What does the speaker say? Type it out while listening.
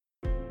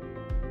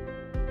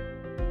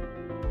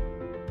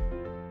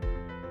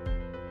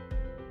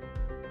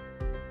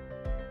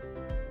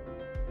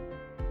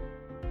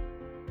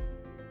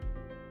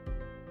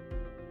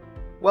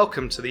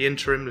Welcome to the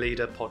Interim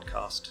Leader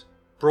podcast,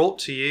 brought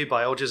to you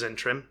by Odgers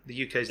Interim,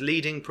 the UK's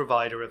leading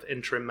provider of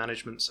interim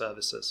management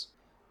services.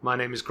 My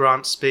name is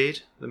Grant Speed,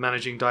 the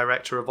Managing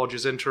Director of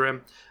Odgers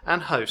Interim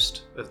and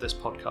host of this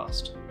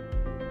podcast.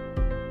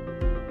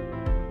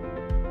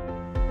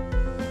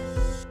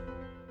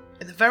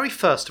 In the very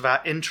first of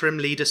our Interim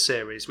Leader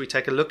series, we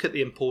take a look at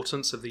the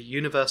importance of the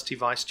University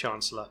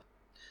Vice-Chancellor.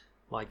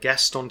 My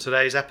guest on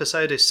today's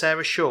episode is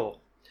Sarah Shaw.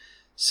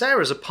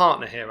 Sarah's a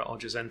partner here at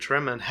Odgers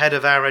Interim and head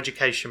of our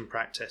education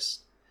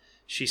practice.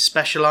 She's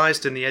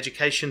specialised in the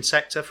education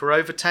sector for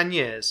over 10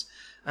 years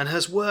and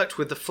has worked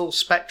with the full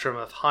spectrum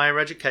of higher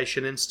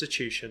education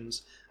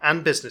institutions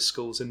and business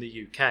schools in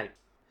the UK.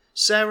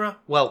 Sarah,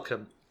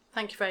 welcome.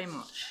 Thank you very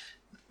much.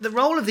 The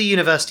role of the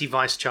University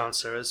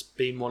Vice-Chancellor has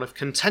been one of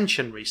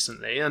contention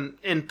recently, and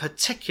in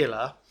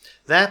particular,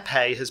 their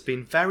pay has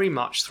been very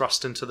much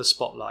thrust into the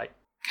spotlight.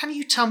 Can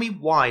you tell me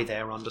why they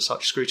are under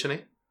such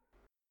scrutiny?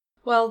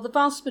 Well, the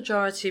vast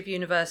majority of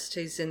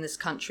universities in this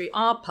country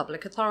are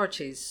public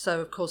authorities, so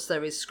of course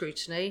there is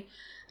scrutiny,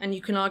 and you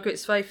can argue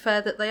it's very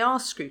fair that they are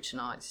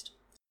scrutinised.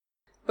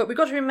 But we've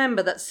got to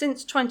remember that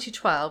since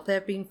 2012 they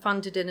have been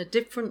funded in a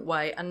different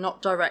way and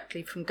not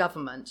directly from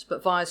government,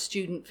 but via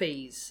student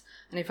fees,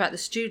 and in fact the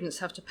students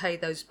have to pay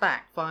those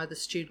back via the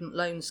Student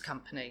Loans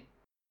Company.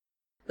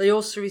 They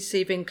also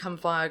receive income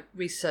via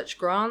research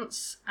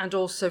grants and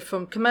also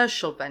from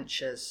commercial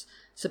ventures,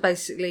 so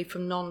basically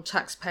from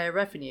non-taxpayer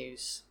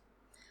revenues.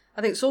 I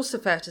think it's also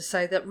fair to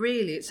say that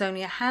really it's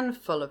only a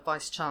handful of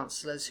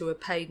Vice-Chancellors who are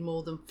paid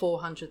more than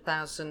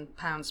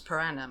 £400,000 per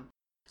annum,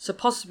 so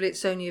possibly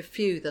it's only a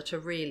few that are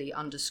really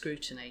under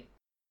scrutiny.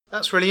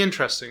 That's really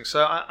interesting.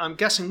 So I'm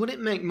guessing, would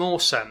it make more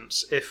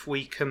sense if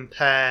we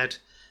compared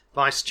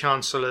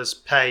Vice-Chancellors'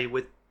 pay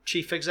with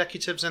chief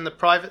executives in the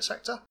private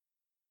sector?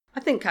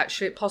 I think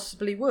actually it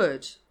possibly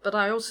would, but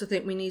I also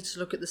think we need to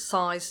look at the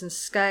size and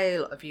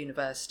scale of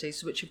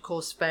universities, which of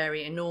course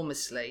vary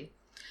enormously,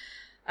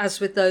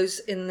 as with those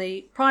in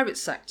the private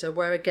sector,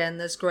 where again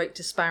there's great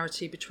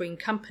disparity between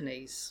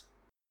companies.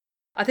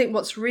 I think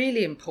what's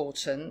really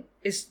important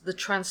is the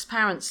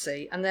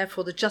transparency and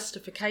therefore the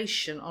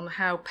justification on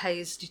how pay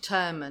is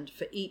determined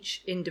for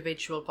each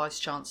individual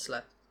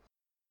Vice-Chancellor.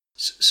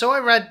 So I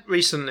read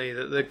recently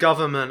that the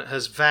government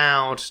has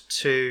vowed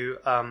to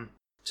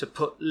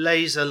put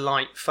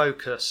laser-light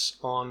focus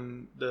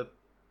on the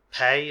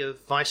pay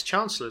of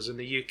Vice-Chancellors in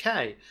the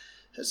UK.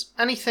 Has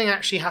anything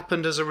actually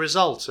happened as a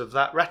result of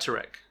that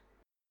rhetoric?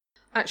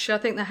 Actually, I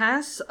think there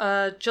has.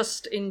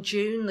 Just in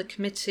June, the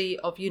Committee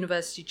of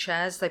University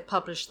Chairs, they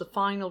published the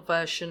final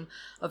version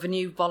of a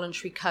new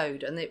voluntary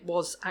code, and it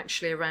was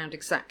actually around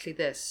exactly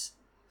this.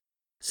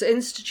 So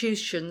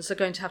institutions are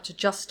going to have to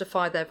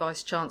justify their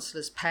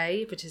Vice-Chancellor's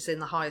pay if it is in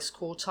the highest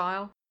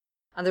quartile,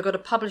 and they've got to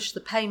publish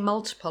the pay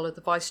multiple of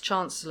the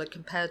Vice-Chancellor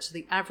compared to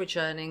the average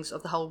earnings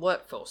of the whole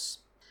workforce.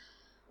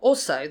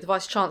 Also, the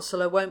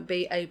Vice-Chancellor won't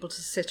be able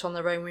to sit on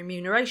their own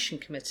remuneration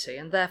committee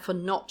and therefore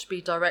not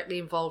be directly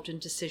involved in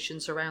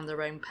decisions around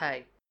their own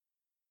pay.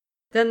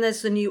 Then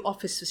there's the new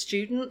Office for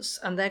Students,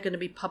 and they're going to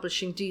be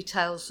publishing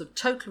details of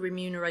total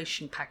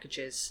remuneration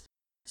packages.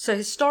 So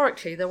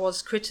historically there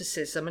was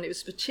criticism, and it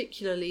was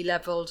particularly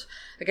levelled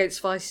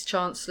against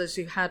Vice-Chancellors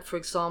who had, for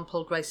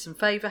example, grace and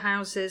favour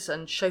houses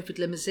and chauffeured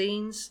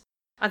limousines.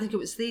 I think it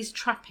was these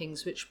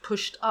trappings which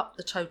pushed up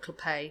the total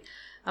pay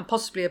and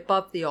possibly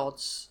above the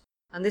odds.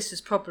 And this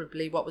is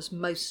probably what was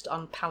most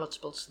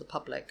unpalatable to the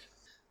public.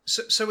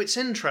 So it's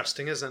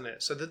interesting, isn't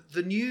it? So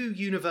the new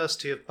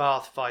University of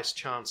Bath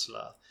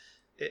Vice-Chancellor,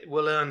 it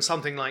will earn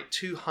something like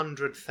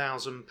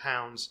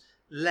 £200,000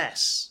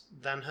 less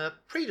than her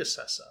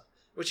predecessor,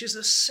 which is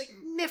a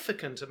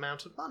significant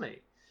amount of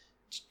money.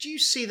 Do you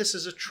see this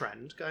as a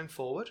trend going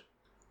forward?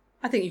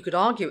 I think you could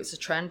argue it's a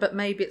trend, but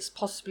maybe it's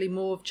possibly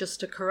more of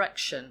just a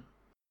correction.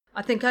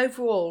 I think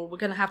overall we're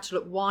going to have to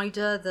look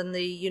wider than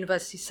the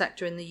university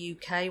sector in the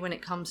UK when it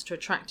comes to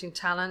attracting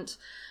talent,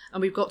 and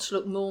we've got to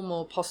look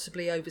more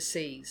possibly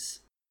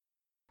overseas.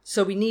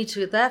 So we need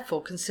to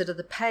therefore consider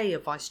the pay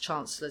of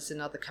Vice-Chancellors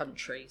in other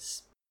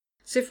countries.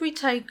 So if we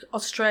take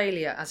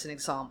Australia as an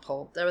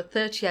example, there are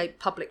 38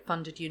 public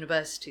funded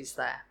universities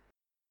there.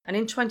 And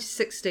in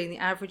 2016 the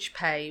average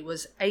pay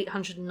was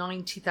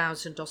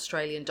 $890,000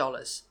 Australian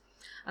dollars,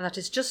 and that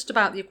is just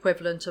about the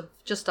equivalent of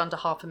just under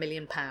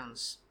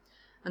 £500,000.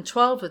 And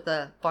 12 of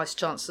the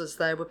Vice-Chancellors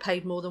there were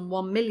paid more than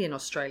 $1 million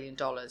Australian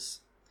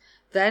dollars.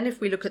 Then if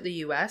we look at the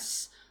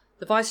US,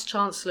 the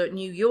Vice-Chancellor at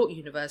New York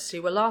University,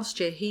 well last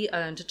year he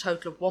earned a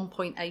total of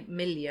 1.8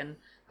 million,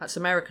 that's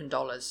American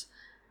dollars,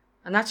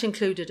 and that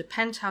included a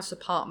penthouse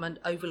apartment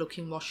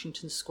overlooking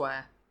Washington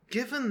Square.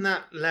 Given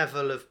that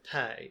level of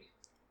pay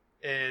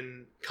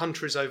in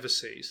countries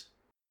overseas,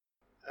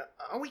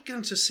 are we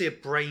going to see a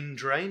brain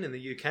drain in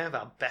the UK of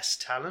our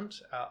best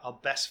talent, our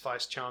best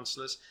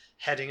Vice-Chancellors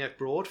heading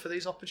abroad for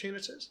these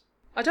opportunities?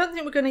 I don't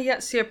think we're going to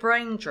yet see a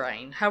brain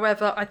drain.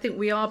 However, I think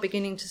we are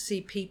beginning to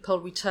see people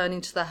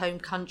returning to their home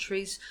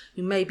countries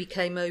who maybe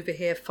came over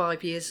here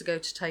 5 years ago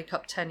to take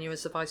up tenure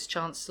as a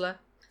Vice-Chancellor.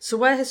 So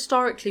where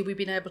historically we've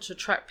been able to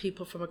attract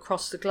people from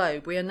across the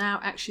globe, we are now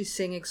actually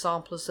seeing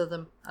examples of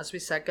them, as we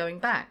said, going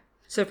back.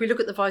 So if we look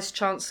at the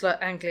Vice-Chancellor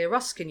at Anglia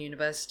Ruskin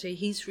University,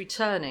 he's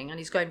returning and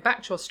he's going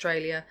back to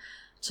Australia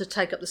to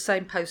take up the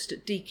same post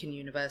at Deakin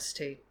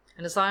University.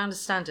 And as I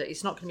understand it,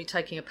 he's not going to be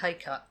taking a pay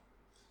cut.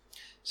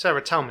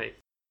 Sarah, tell me,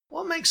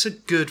 what makes a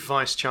good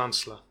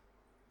Vice-Chancellor?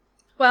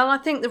 Well, I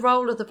think the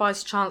role of the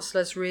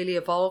Vice-Chancellor has really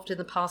evolved in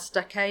the past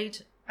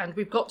decade, and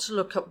we've got to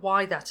look at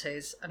why that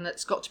is, and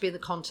it's got to be in the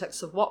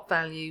context of what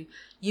value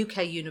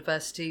UK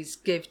universities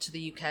give to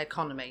the UK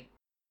economy.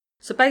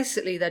 So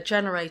basically, they're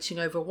generating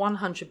over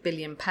 £100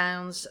 billion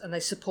and they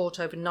support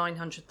over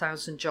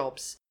 900,000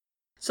 jobs.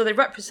 So they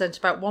represent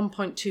about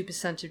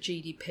 1.2% of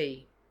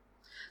GDP.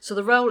 So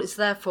the role is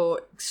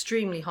therefore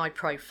extremely high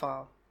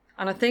profile.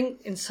 And I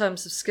think in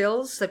terms of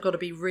skills, they've got to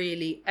be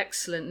really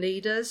excellent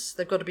leaders,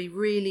 they've got to be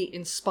really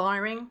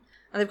inspiring,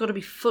 and they've got to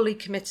be fully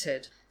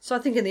committed. So I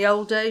think in the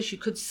old days, you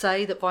could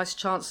say that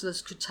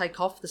Vice-Chancellors could take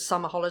off the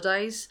summer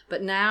holidays,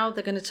 but now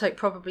they're going to take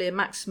probably a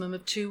maximum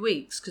of 2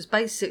 weeks, because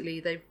basically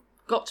they've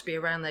got to be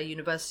around their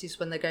universities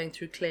when they're going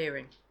through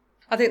clearing.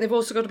 I think they've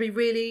also got to be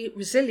really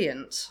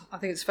resilient. I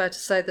think it's fair to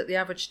say that the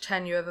average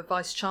tenure of a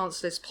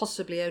Vice-Chancellor is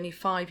possibly only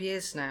 5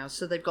 years now,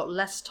 so they've got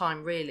less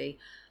time really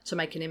to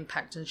make an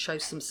impact and show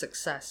some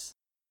success.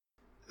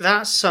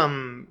 That's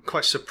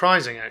quite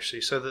surprising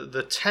actually, so that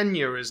the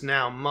tenure is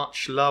now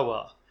much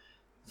lower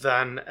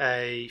than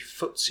a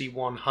FTSE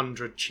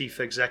 100 chief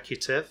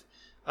executive.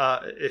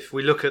 If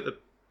we look at the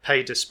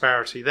pay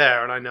disparity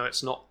there, and I know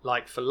it's not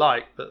like for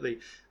like, but the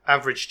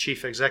average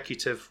chief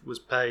executive was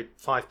paid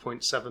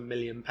 £5.7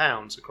 million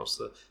across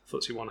the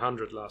FTSE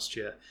 100 last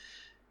year.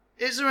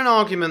 Is there an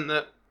argument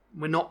that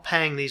we're not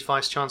paying these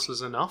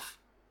vice-chancellors enough?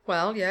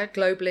 Well, yeah,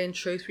 globally in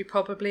truth we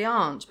probably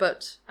aren't,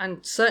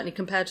 and certainly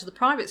compared to the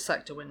private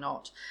sector we're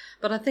not.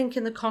 But I think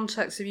in the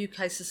context of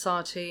UK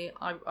society,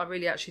 I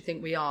really actually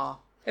think we are.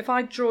 If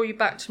I draw you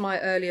back to my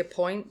earlier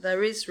point,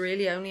 there is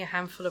really only a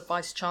handful of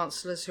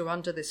vice-chancellors who are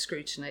under this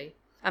scrutiny.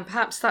 And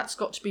perhaps that's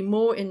got to be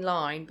more in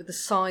line with the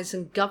size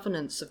and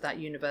governance of that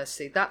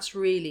university. That's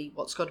really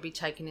what's got to be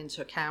taken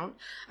into account.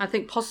 I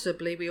think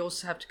possibly we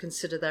also have to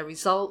consider their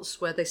results,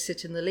 where they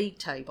sit in the league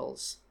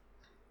tables.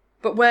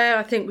 But where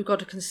I think we've got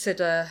to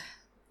consider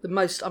the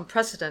most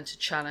unprecedented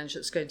challenge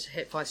that's going to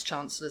hit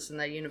vice-chancellors and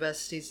their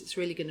universities, it's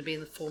really going to be in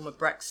the form of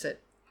Brexit.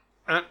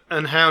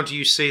 And how do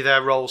you see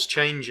their roles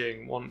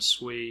changing once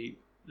we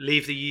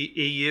leave the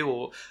EU,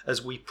 or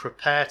as we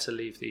prepare to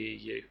leave the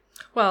EU?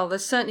 Well,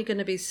 there's certainly going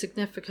to be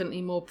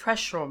significantly more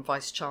pressure on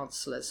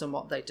vice-chancellors and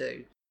what they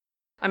do.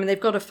 I mean, they've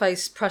got to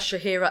face pressure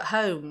here at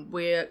home.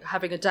 We're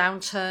having a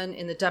downturn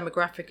in the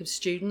demographic of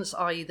students,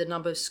 i.e. the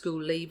number of school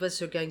leavers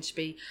who are going to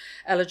be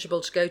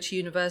eligible to go to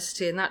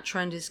university, and that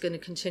trend is going to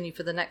continue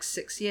for the next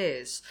 6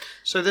 years.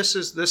 So this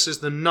is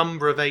the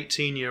number of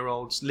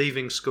 18-year-olds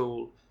leaving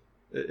school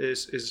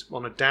is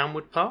on a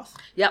downward path?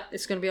 Yep,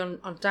 it's going to be on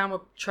a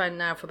downward trend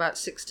now for about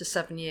 6 to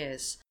 7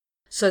 years.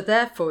 So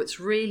therefore, it's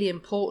really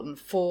important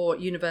for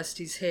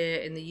universities here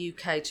in the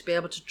UK to be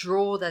able to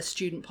draw their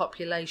student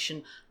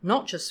population,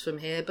 not just from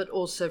here, but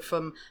also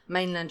from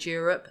mainland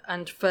Europe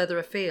and further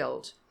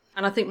afield.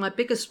 And I think my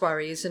biggest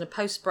worry is in a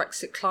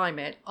post-Brexit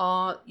climate,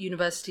 are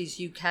universities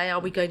UK,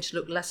 are we going to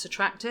look less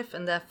attractive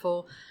and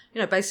therefore,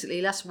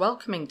 basically less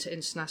welcoming to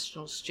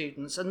international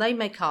students? And they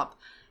make up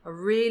a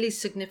really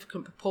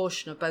significant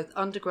proportion of both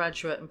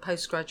undergraduate and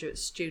postgraduate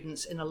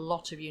students in a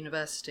lot of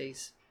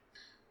universities.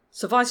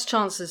 So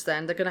vice-chancellors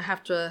then, they're going to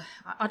have to,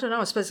 I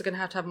suppose they're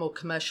going to have more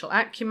commercial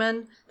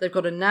acumen. They've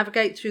got to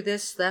navigate through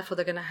this, therefore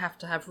they're going to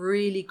have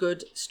really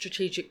good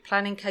strategic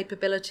planning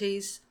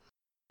capabilities.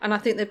 And I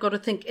think they've got to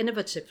think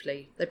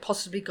innovatively. They've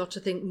possibly got to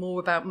think more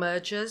about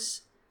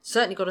mergers,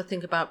 certainly got to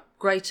think about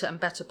greater and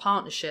better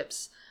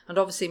partnerships, and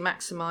obviously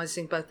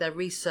maximising both their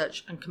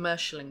research and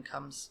commercial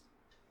incomes.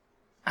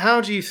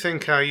 How do you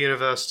think our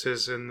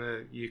universities in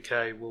the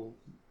UK will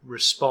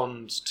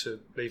respond to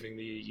leaving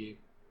the EU?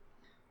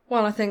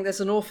 Well, I think there's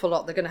an awful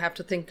lot they're going to have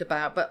to think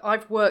about, but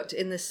I've worked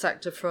in this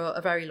sector for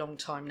a very long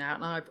time now,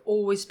 and I've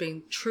always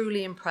been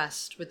truly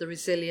impressed with the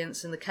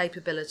resilience and the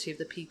capability of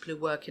the people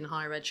who work in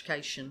higher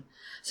education.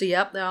 So,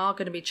 yep, there are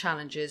going to be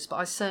challenges, but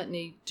I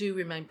certainly do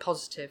remain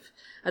positive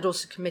and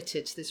also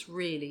committed to this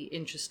really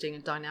interesting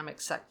and dynamic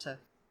sector.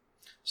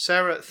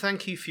 Sarah,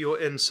 thank you for your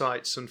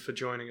insights and for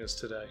joining us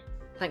today.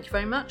 Thank you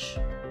very much.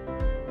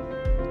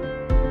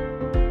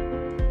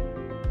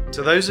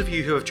 To those of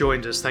you who have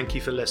joined us, thank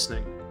you for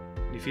listening.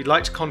 If you'd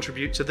like to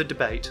contribute to the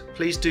debate,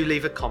 please do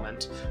leave a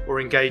comment or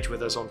engage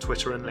with us on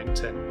Twitter and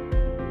LinkedIn.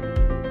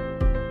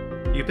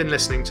 You've been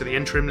listening to the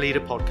Interim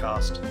Leader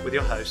podcast with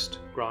your host,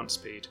 Grant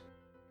Speed.